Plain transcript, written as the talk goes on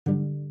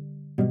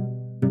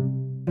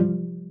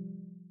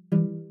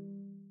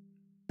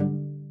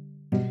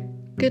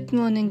Good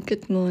morning,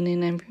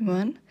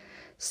 everyone.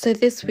 So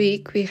this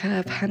week we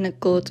have Hannah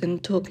Gordon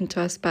talking to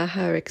us about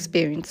her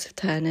experience at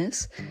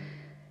Turner's.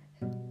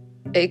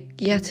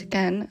 Yet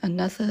again,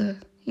 another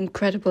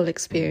incredible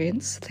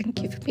experience.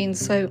 Thank you for being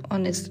so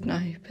honest and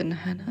open,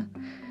 Hannah.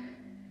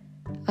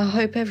 I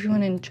hope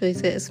everyone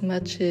enjoys it as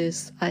much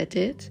as I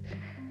did.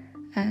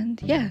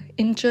 And yeah,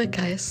 enjoy,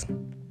 guys.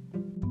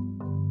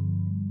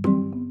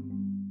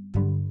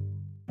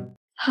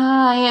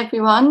 Hi,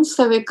 everyone.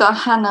 So we've got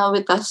Hannah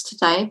with us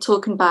today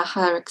talking about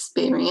her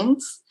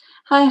experience.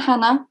 Hi,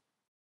 Hannah.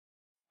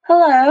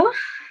 Hello.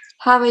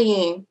 How are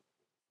you?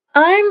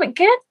 I'm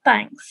good,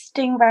 thanks.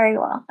 Doing very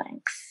well,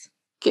 thanks.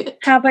 Good.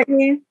 How about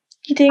you?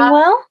 You doing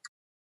well?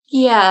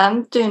 Yeah,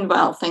 I'm doing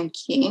well,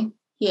 thank you.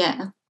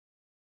 Yeah.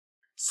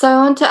 So I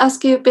want to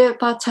ask you a bit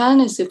about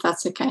Turner's, if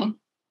that's okay.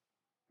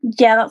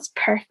 Yeah, that's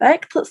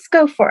perfect. Let's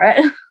go for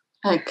it.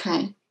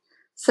 Okay.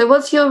 So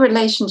what's your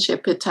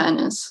relationship with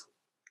Turner's?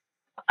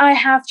 I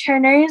have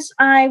Turner's.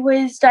 I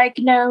was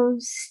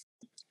diagnosed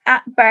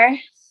at birth,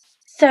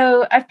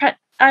 so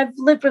I've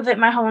lived with it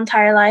my whole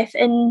entire life,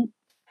 and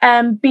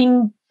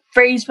been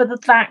raised with the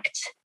fact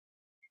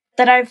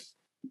that I've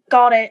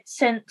got it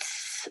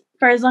since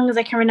for as long as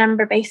I can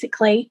remember,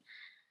 basically.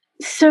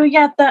 So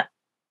yeah, that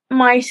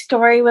my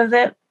story with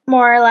it,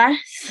 more or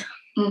less.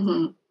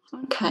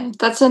 Mm-hmm. Okay,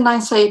 that's a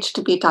nice age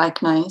to be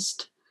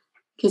diagnosed,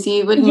 because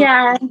you wouldn't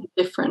be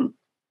different.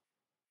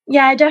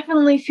 Yeah, I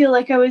definitely feel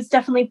like I was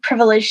definitely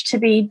privileged to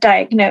be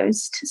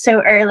diagnosed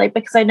so early,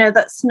 because I know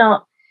that's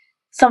not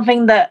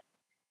something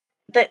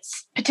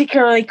that's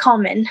particularly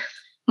common.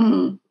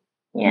 Mm.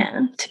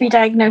 Yeah, to be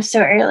diagnosed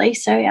so early.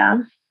 So yeah.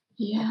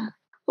 Yeah.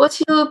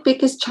 What's your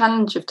biggest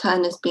challenge of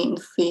Turner's been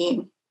for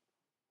you?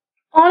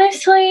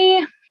 Honestly,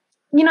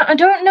 I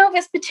don't know if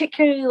it's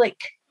particularly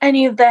like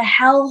any of the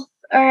health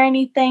or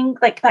anything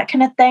like that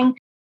kind of thing.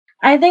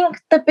 I think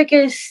the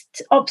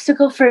biggest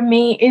obstacle for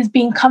me is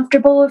being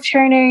comfortable with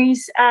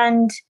Turner's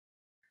and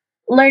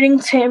learning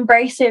to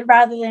embrace it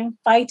rather than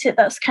fight it.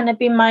 That's kind of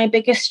been my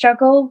biggest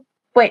struggle,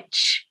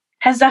 which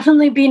has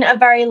definitely been a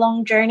very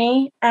long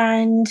journey.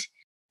 And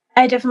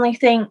I definitely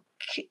think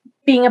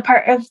being a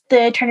part of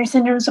the Turner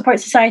Syndrome Support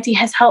Society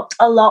has helped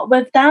a lot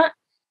with that.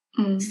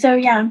 So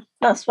yeah,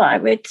 that's what I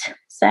would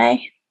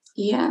say.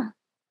 Yeah.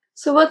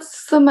 So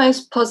what's the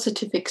most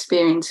positive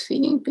experience for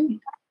you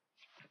been?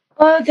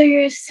 Oh,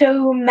 there are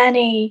so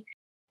many.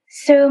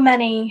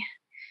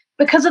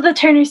 Because of the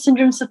Turner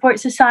Syndrome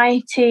Support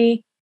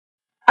Society,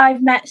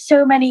 I've met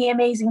so many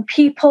amazing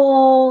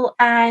people,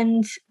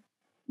 and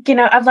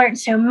I've learned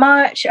so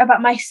much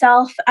about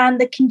myself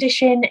and the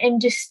condition, and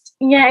just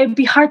it'd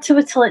be hard to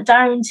whittle it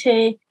down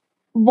to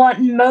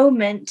one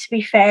moment, to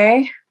be fair.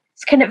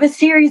 It's kind of a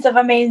series of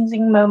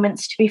amazing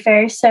moments, to be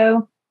fair.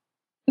 So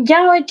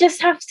yeah, I just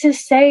have to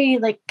say,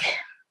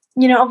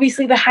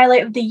 obviously the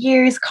highlight of the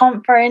year's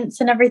conference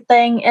and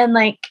everything, and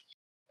I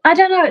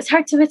don't know, it's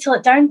hard to whittle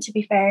it down, to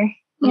be fair.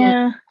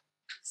 Yeah.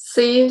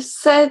 So you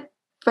said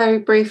very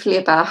briefly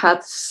about how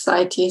the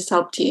society has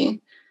helped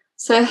you.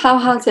 So how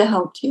has it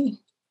helped you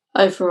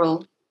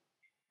overall?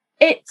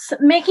 It's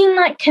making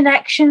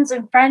connections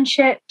and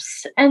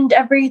friendships and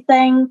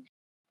everything,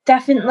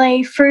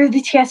 definitely through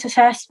the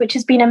TSSS, which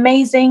has been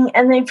amazing,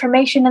 and the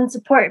information and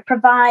support it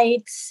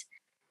provides.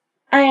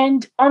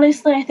 And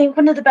honestly, I think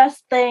one of the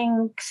best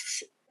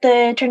things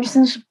the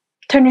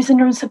Turner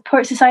Syndrome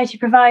Support Society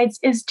provides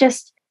is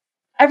just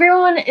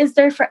everyone is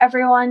there for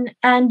everyone,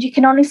 and you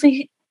can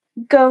honestly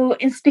go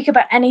and speak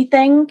about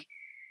anything.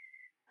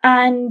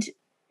 And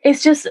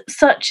it's just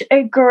such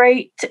a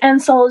great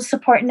and solid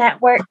support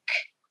network.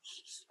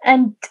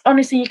 And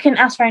honestly, you couldn't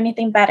ask for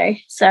anything better.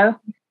 So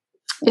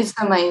it's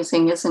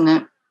amazing, isn't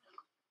it?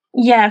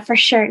 Yeah, for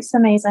sure. It's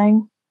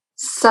amazing.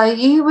 So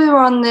you were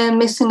on the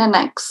Missing an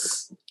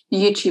X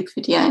YouTube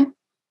video?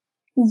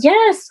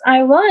 Yes,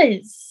 I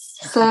was.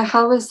 So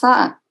how was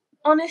that?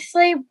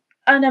 Honestly,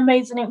 an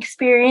amazing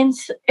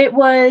experience. It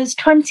was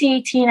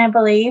 2018, I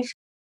believe.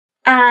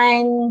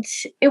 And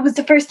it was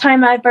the first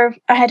time I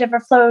had ever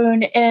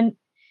flown in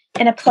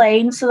a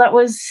plane. So that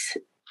was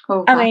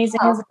amazing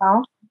as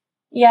well.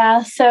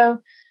 Yeah, so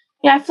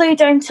I flew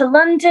down to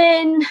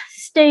London,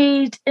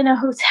 stayed in a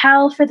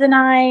hotel for the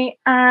night,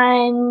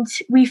 and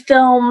we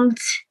filmed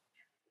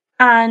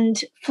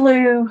and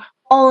flew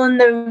all in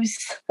those,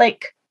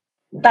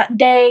 that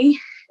day.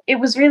 It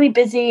was really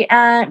busy,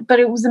 but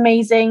it was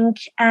amazing.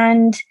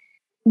 And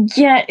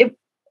yeah, it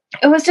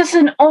was just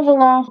an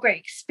overall great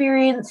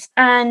experience.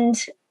 And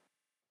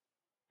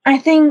I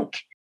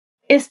think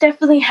it's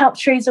definitely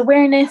helped raise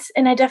awareness.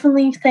 And I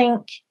definitely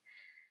think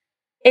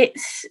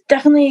it's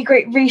definitely a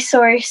great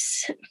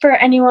resource for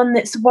anyone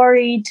that's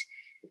worried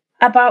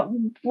about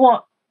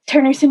what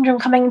Turner syndrome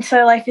coming into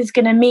their life is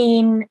going to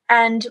mean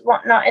and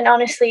whatnot. And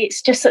honestly,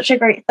 it's just such a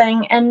great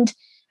thing. And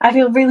I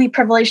feel really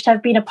privileged to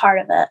have been a part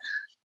of it.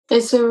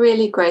 It's a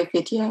really great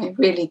video,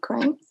 really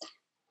great.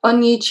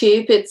 On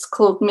YouTube, it's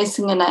called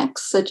Missing an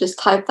X. So just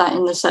type that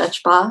in the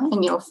search bar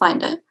and you'll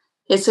find it.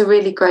 It's a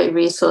really great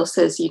resource,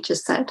 as you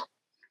just said.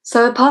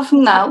 So apart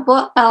from that,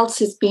 what else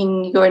has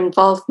been your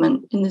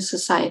involvement in the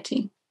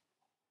society?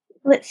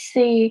 Let's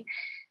see.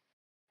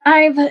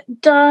 I've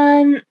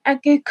done a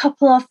good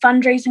couple of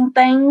fundraising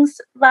things.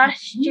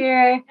 Last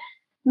year,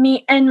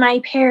 me and my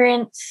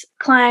parents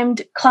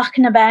climbed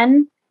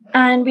Clachanabin,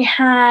 and we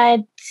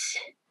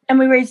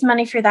raised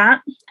money for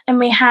that. And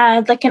we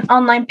had like an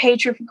online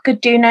page where people could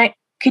donate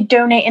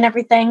and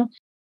everything.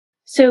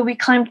 So we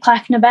climbed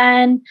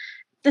Clachanabin.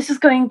 This is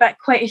going back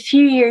quite a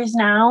few years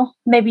now,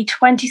 maybe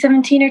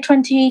 2017 or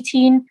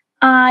 2018.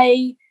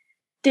 I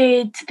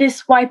did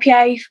this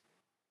YPI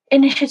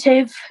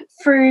initiative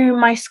through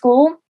my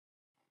school,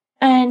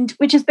 and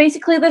which is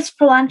basically this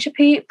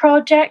philanthropy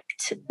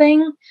project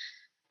thing.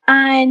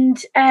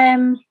 And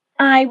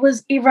I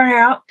was a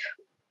runner-up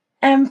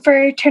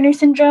for Turner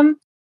syndrome.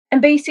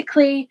 And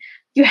basically,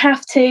 you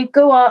have to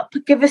go up,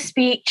 give a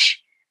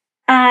speech,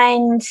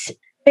 and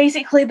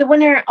basically the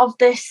winner of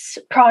this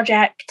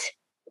project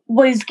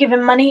was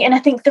given money, and I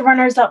think the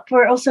runners-up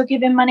were also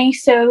given money.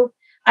 So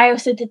I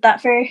also did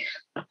that for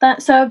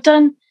that. So I've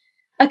done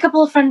a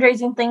couple of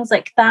fundraising things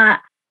like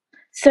that.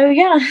 So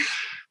yeah.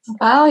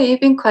 Wow,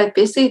 you've been quite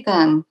busy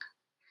then.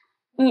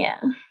 Yeah.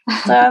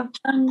 So I've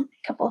done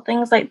a couple of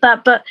things like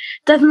that, but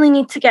definitely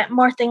need to get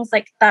more things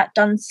like that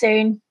done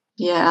soon.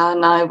 Yeah, I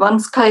know.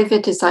 Once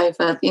COVID is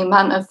over, the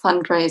amount of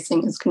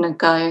fundraising is going to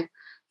go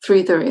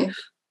through the roof.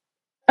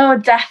 Oh,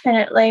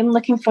 definitely. I'm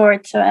looking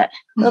forward to it.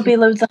 It'll be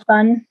loads of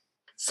fun.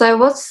 So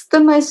what's the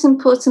most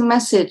important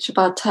message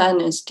about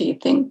Turner's, do you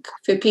think,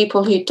 for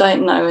people who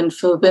don't know and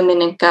for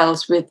women and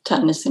girls with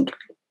Turner syndrome?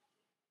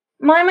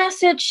 My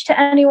message to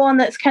anyone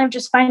that's kind of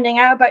just finding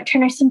out about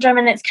Turner syndrome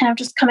and it's kind of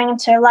just coming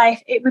into their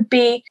life, it would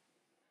be,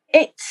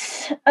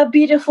 it's a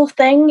beautiful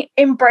thing.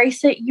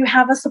 Embrace it. You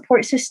have a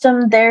support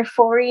system there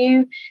for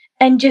you,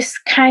 and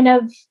just kind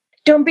of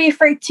don't be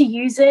afraid to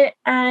use it,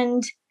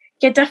 and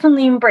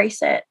definitely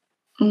embrace it.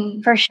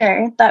 For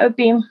sure. That would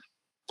be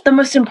the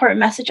most important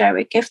message I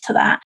would give to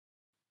that.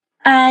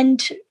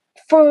 And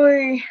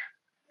for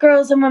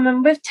girls and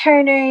women with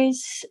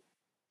Turners,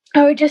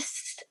 I would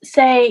just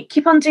say,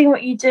 keep on doing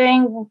what you're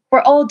doing.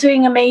 We're all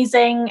doing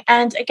amazing.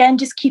 And again,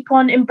 just keep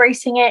on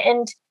embracing it.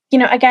 And,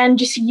 again,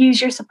 just use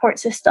your support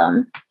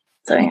system.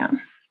 So, yeah.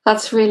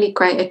 That's really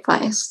great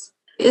advice.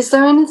 Is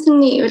there anything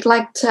that you would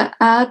like to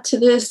add to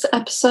this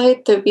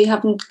episode that we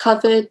haven't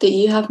covered, that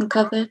you haven't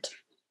covered?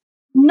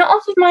 Not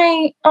off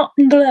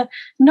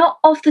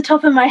the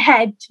top of my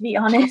head, to be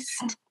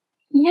honest.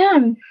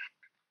 Yeah.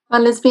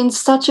 Well, it's been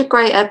such a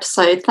great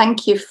episode.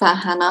 Thank you for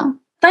that, Hannah.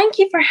 Thank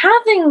you for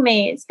having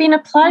me. It's been a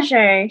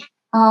pleasure.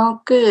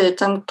 Oh,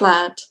 good. I'm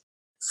glad.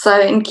 So,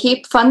 and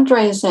keep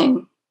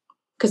fundraising,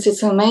 because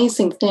it's an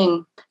amazing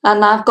thing.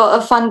 And I've got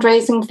a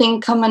fundraising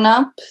thing coming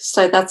up,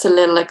 so that's a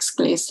little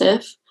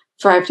exclusive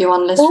for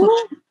everyone listening.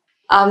 Oh.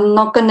 I'm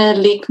not going to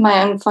leak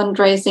my own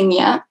fundraising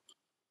yet,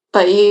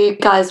 but you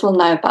guys will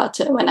know about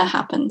it when it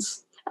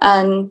happens.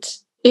 And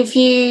if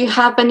you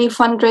have any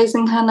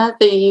fundraising, Hannah,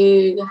 that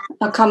you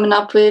are coming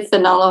up with,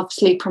 then I'll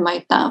obviously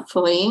promote that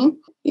for you.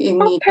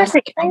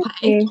 Perfect. Thank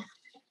you.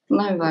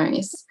 No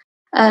worries.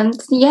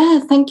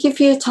 Thank you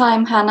for your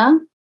time, Hannah.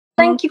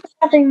 Thank you for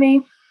having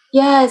me.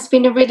 Yeah, it's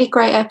been a really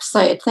great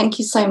episode. Thank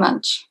you so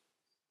much.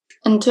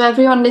 And to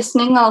everyone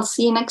listening, I'll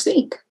see you next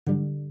week.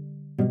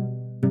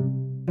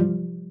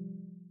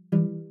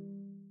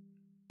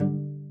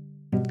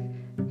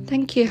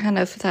 Thank you,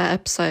 Hannah, for that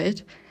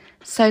episode.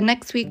 So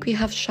next week we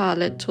have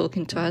Charlotte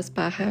talking to us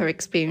about her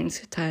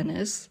experience with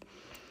Turner's.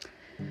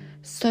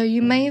 So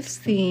you may have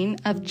seen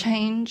I've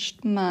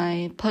changed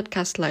my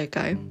podcast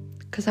logo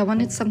because I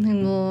wanted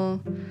something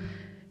more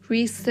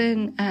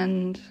recent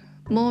and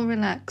more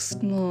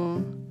relaxed,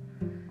 more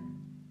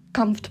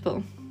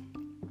comfortable.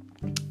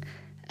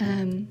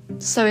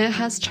 So it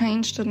has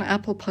changed on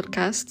Apple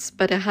Podcasts,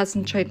 but it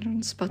hasn't changed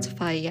on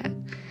Spotify yet.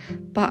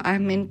 But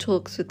I'm in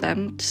talks with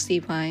them to see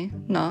why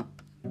not.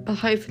 But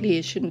hopefully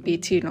it shouldn't be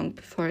too long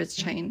before it's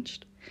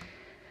changed.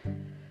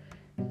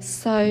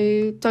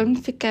 So don't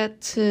forget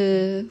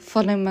to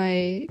follow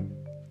my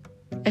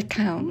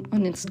account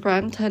on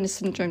Instagram, Turner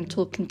Syndrome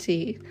Talking to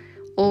You,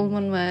 all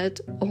one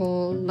word,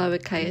 all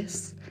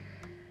lowercase.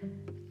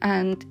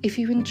 And if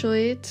you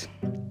enjoyed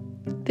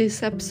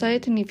this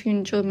episode and if you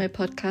enjoyed my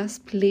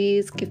podcast,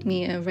 please give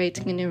me a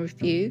rating and a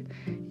review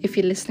if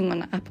you're listening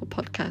on Apple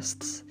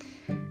Podcasts.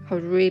 I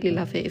would really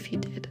love it if you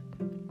did.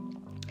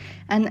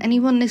 And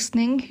anyone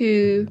listening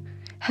who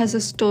has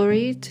a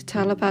story to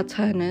tell about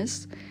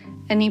Turner's,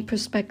 any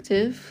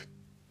perspective,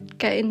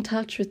 get in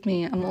touch with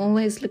me. I'm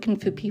always looking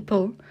for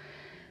people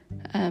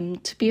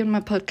to be on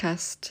my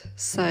podcast.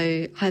 So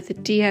either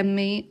DM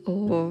me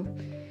or,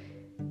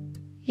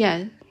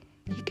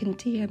 you can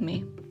DM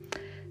me.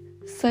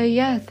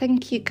 So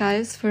thank you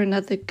guys for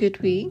another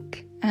good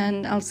week.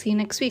 And I'll see you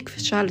next week for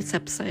Charlotte's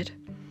episode.